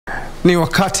Ni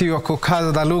wakati wa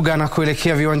kukaza lugha na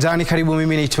kuelekea viwanjani. Karibu,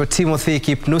 mimi ni Timothy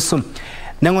Kipnusu.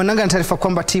 Nangonanga na taarifa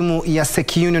kwamba timu ya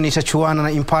Sikh Union itachuana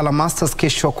na Impala Masters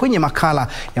kesho kwenye makala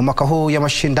ya mwaka huu ya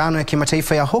mashindano ya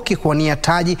kimataifa ya hoki kuwania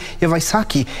taji ya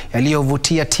Vaisakhi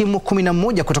yaliyovutia timu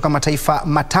 11 kutoka mataifa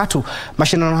matatu.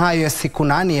 Mashindano hayo ya siku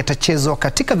 8 yatachezwa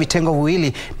katika vitengo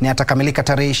viwili na yatakamilika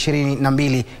tarehe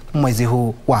 22 mwezi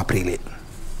huu wa Aprili.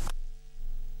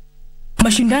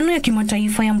 Mashindano ya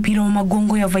kimataifa ya mpira wa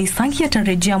magongo ya Vaisakhi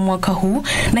yatarejea mwaka huu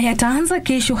na yataanza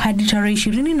kesho hadi tarehe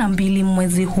 22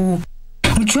 mwezi huu.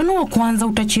 Mchuano wa kwanza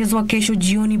utachezwa kesho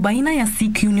jioni baina ya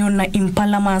Sikh Union na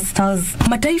Impala Masters.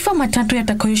 Mataifa matatu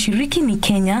yatakayoshiriki ni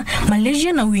Kenya,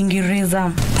 Malaysia na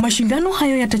Uingereza. Mashindano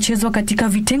hayo yatachezwa katika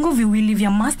vitengo viwili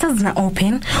vya Masters na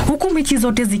Open, huku mechi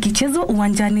zote zikichezwa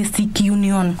uwanjani Sikh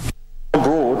Union.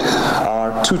 Abroad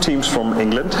are two teams from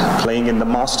England playing in the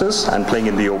Masters and playing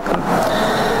in the Open.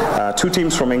 Two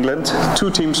teams from England, two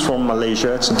teams from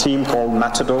Malaysia. It's a team called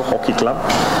Matatu Hockey Club,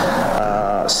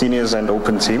 seniors and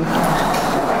open team.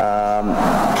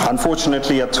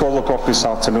 Unfortunately, at 12 o'clock this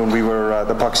afternoon,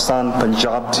 the Pakistan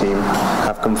Punjab team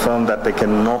have confirmed that they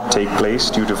cannot take place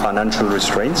due to financial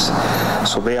restraints,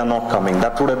 so they are not coming.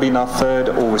 That would have been our third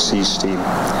overseas team.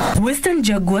 Western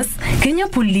Jaguars, Kenya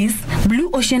Police, Blue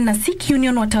Ocean na Sikh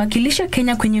Union watawakilisha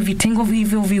Kenya kwenye vitengo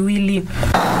hivyo viwili.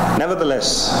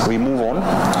 Nevertheless, we move on.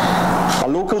 Our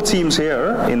local teams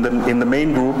here in the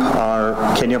main group are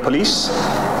Kenya Police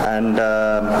and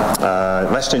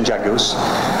Western Jaguars.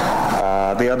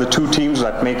 They are the two teams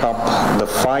that make up the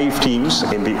 5 teams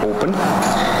in the Open.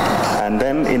 And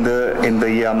then in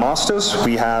the Masters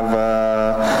we have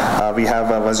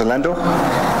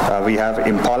Vaisakhi, we have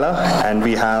Impala, and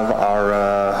we have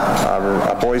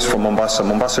our boys from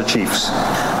Mombasa Chiefs.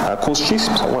 Coast Chiefs?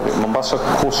 Mombasa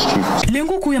Coast Chiefs.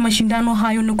 Lengo kuu ya mashindano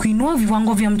hayo ni kuinua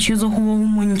viwango vya mchezo huo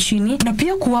humu nchini na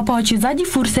pia kuwapa wachezaji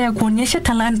fursa ya kuonyesha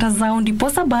talanta zao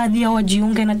ndiposa baadhi ya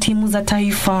wajiunge na timu za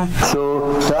taifa. So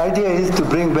the idea is to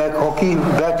bring back hockey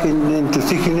back into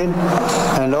Sikh Union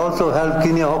and also help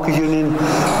Kenya Hockey Union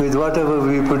with whatever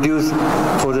we produce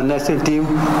for the national team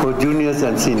for juniors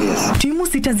and seniors. Timu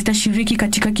 6 zitashiriki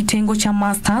katika kitengo cha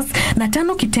Masters na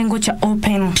 5 kitengo cha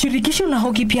Open. Shirikisho la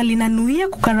hockey pia linanuia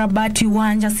kukarabati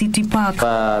uwanja City Park.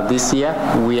 This year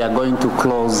we are going to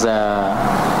close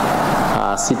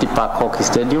City Park Hockey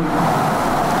Stadium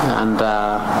and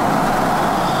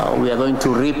we are going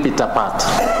to rip it apart.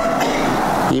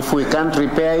 If we can't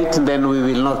repair it, then we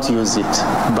will not use it.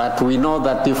 But we know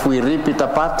that if we rip it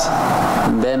apart,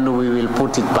 then we will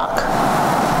put it back.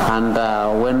 And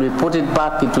when we put it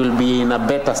back, it will be in a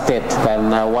better state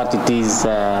than what it is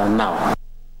now.